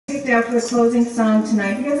Picked out for the closing song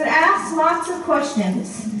tonight because it asks lots of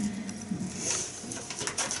questions.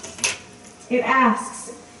 It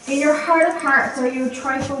asks, in your heart of hearts, are you a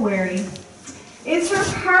trifle weary? Is your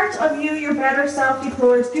part of you your better self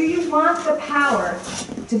deplores? Do you want the power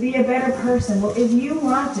to be a better person? Well, if you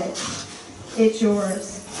want it, it's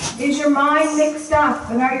yours. Is your mind mixed up,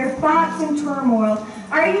 and are your thoughts in turmoil?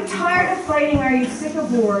 Are you tired of fighting? Are you sick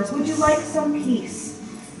of wars? Would you like some peace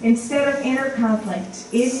instead of inner conflict?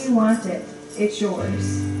 If you want it, it's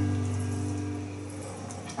yours.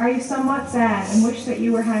 Are you somewhat sad and wish that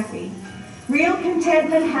you were happy? Real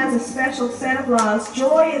contentment has a special set of laws.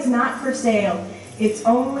 Joy is not for sale. It's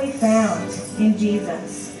only found in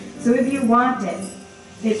Jesus. So if you want it,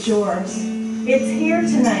 it's yours. It's here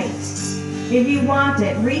tonight. If you want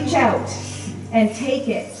it, reach out and take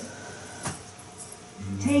it.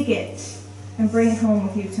 Take it and bring it home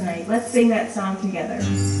with you tonight. Let's sing that song together.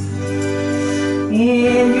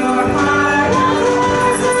 In your